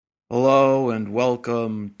Hello and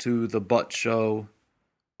welcome to the Butt Show.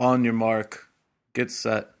 On your mark, get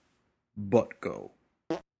set, butt go.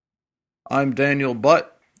 I'm Daniel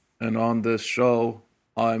Butt, and on this show,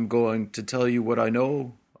 I'm going to tell you what I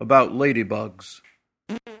know about ladybugs.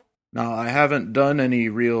 Now, I haven't done any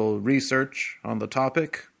real research on the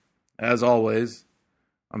topic. As always,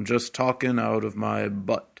 I'm just talking out of my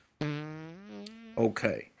butt.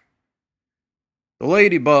 Okay. The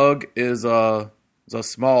ladybug is a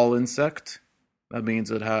small insect. That means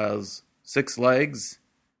it has 6 legs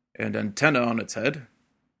and antenna on its head.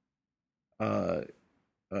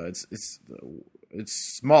 It's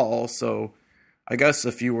small, so I guess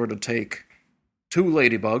if you were to take 2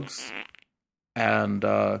 ladybugs and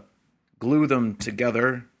glue them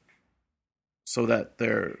together so that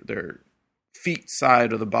their feet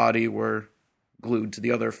side of the body were glued to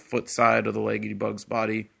the other foot side of the ladybug's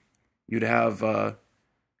body, you'd have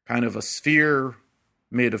kind of a sphere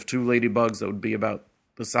made of 2 ladybugs that would be about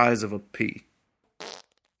the size of a pea.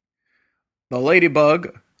 The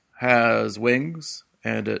ladybug has wings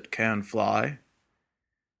and it can fly.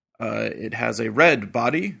 It has a red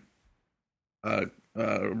body,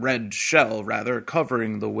 red shell rather,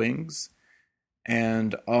 covering the wings,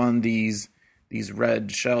 and on these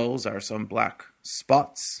red shells are some black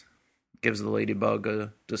spots. Gives the ladybug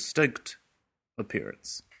a distinct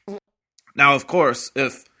appearance. Now, of course,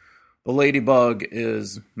 if the ladybug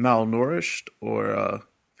is malnourished or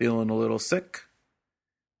feeling a little sick,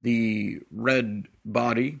 the red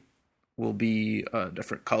body will be a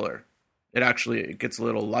different color. It gets a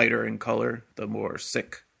little lighter in color the more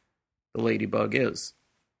sick the ladybug is.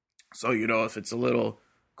 So, if it's a little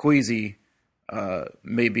queasy,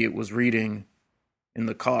 maybe it was reading in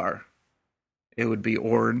the car, it would be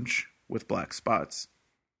orange with black spots.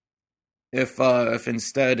 If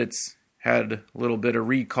instead it's had a little bit of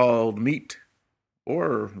recalled meat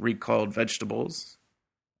or recalled vegetables,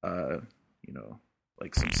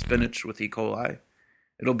 like some spinach with E. coli,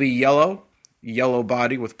 it'll be yellow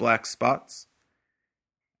body with black spots.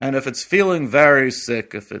 And if it's feeling very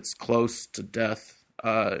sick, if it's close to death,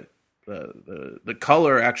 the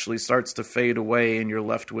color actually starts to fade away and you're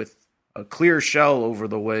left with a clear shell over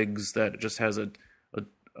the wings that just has a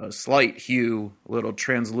slight hue, a little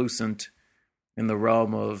translucent in the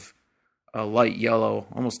realm of a light yellow,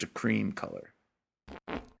 almost a cream color.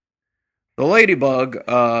 The ladybug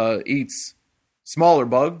eats smaller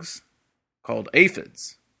bugs called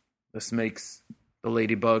aphids. This makes the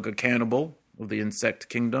ladybug a cannibal of the insect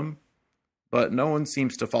kingdom, but no one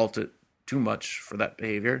seems to fault it too much for that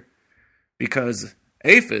behavior, because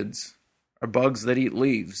aphids are bugs that eat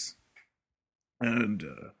leaves. And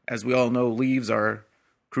as we all know, leaves are a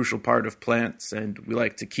crucial part of plants, and we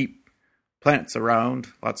like to keep plants around.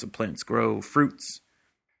 Lots of plants grow fruits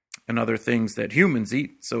and other things that humans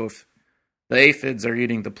eat. So if the aphids are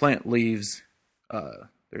eating the plant leaves,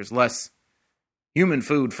 there's less human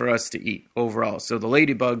food for us to eat overall. So the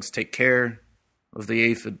ladybugs take care of the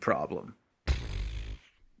aphid problem.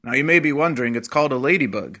 Now you may be wondering, it's called a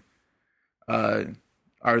ladybug. Are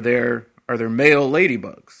there male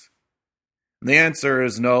ladybugs? And the answer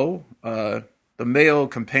is no. The male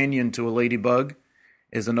companion to a ladybug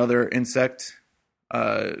is another insect.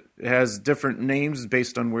 It has different names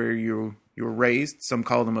based on where you were raised. Some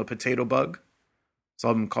call them a potato bug.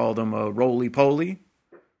 Some call them a roly-poly.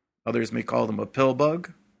 Others may call them a pill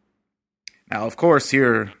bug. Now, of course,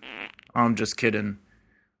 here, I'm just kidding.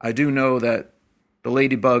 I do know that the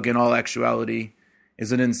ladybug, in all actuality,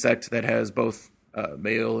 is an insect that has both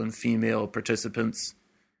male and female participants.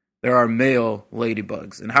 There are male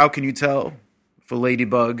ladybugs. And how can you tell if a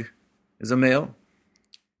ladybug is a male?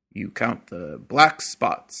 You count the black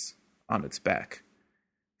spots on its back.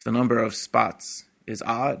 If the number of spots is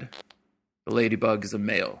odd, the ladybug is a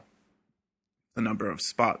male. If the number of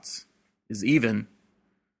spots is even,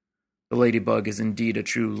 the ladybug is indeed a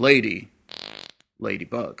true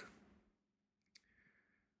ladybug.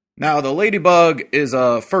 Now, the ladybug is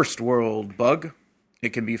a first world bug. It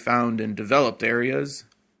can be found in developed areas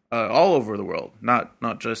all over the world,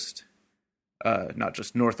 not just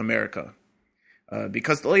North America.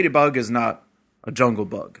 Because the ladybug is not a jungle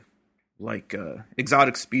bug, like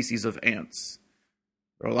exotic species of ants.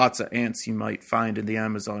 There are lots of ants you might find in the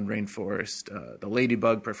Amazon rainforest. The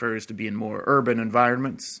ladybug prefers to be in more urban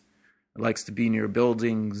environments. It likes to be near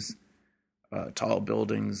buildings, tall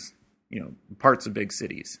buildings, parts of big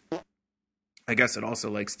cities. I guess it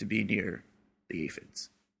also likes to be near the aphids.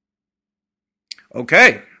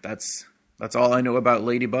 Okay, that's all I know about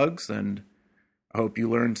ladybugs, and I hope you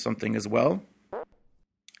learned something as well.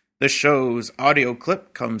 This show's audio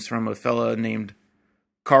clip comes from a fella named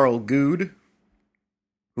Carl Good.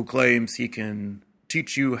 who claims he can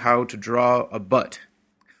teach you how to draw a butt.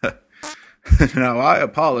 Now, I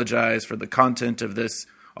apologize for the content of this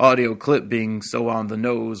audio clip being so on the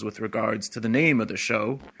nose with regards to the name of the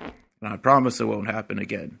show, and I promise it won't happen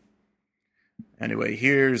again. Anyway,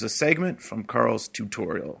 here's a segment from Carl's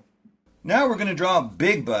tutorial. Now we're going to draw a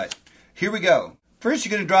big butt. Here we go. First,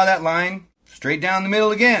 you're going to draw that line straight down the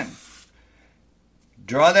middle again.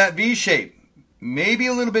 Draw that V shape, maybe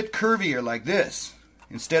a little bit curvier like this,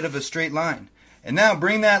 instead of a straight line. And now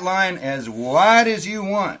bring that line as wide as you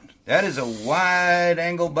want. That is a wide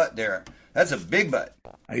angle butt there. That's a big butt.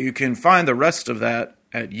 You can find the rest of that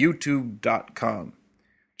at youtube.com.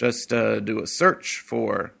 Just do a search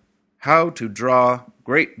for how to draw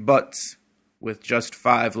great butts with just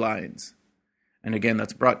 5 lines. And again,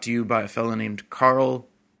 that's brought to you by a fellow named Carl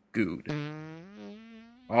Good.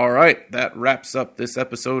 All right, that wraps up this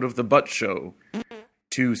episode of The Butt Show.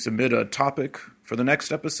 To submit a topic for the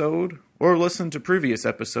next episode or listen to previous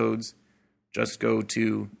episodes, just go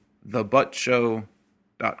to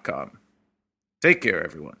thebuttshow.com. Take care,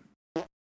 everyone.